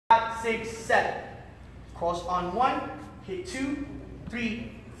6, 7. Cross on 1, hit 2,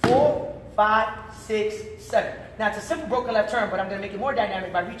 3, 4, 5, 6, 7. Now it's a simple broken left turn, but I'm going to make it more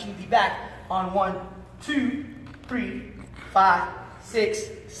dynamic by reaching the back on 1, 2, 3, 5, 6,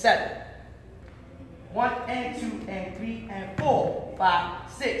 7. 1 and 2 and 3 and 4,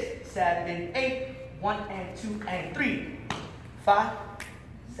 5, 6, 7, 8. 1 and 2 and 3, 5,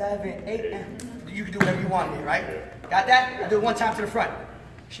 7, 8, and you can do whatever you want here, right? Got that? I'll do it one time to the front.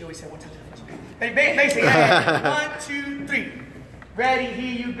 She always said one time to the front. Basically, 1, 2, 3. Ready,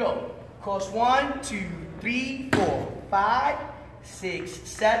 here you go. Cross 1, 2, 3, 4, 5, 6,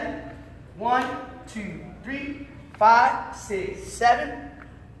 7. 1, 2, 3, 5, 6, 7.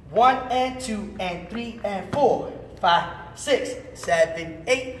 1 and 2 and 3 and 4, 5, 6, 7,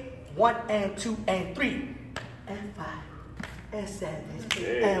 8. 1 and 2 and 3 and 5 and 7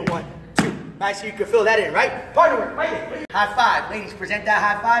 and 1, 2. Nice, so you can fill that in, right? Partner work, right there. High five, ladies. Present that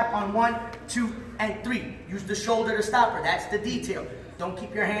high five on 1, 2, and 3. Use the shoulder to stop her. That's the detail. Don't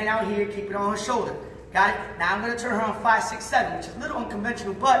keep your hand out here. Keep it on her shoulder. Got it? Now I'm going to turn her on 5, 6, 7, which is a little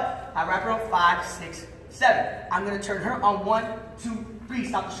unconventional, but I wrap her on 5, 6, 7. I'm going to turn her on 1, 2, 3.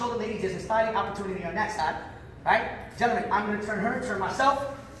 Stop the shoulder, ladies. There's a sliding opportunity on that side, right? Gentlemen, I'm going to turn her, turn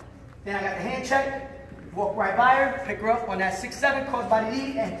myself. Then I got the hand check, walk right by her, pick her up on that 6, 7, cross body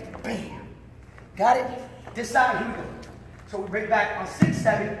lead, and bam. Got it? This side, here we go. So we break back on 6,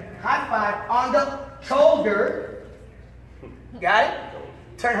 7, high five on the shoulder. Got it?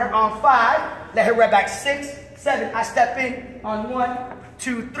 Turn her on 5, let her right back 6, 7. I step in on 1,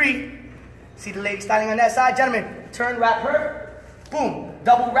 2, 3. See the lady styling on that side? Gentlemen, turn, wrap her, boom.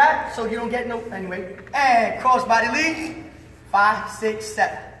 Double wrap so you don't get no, anyway. And cross body lead, 5, 6,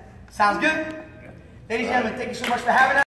 7. Sounds good? Ladies and gentlemen, thank you so much for having us.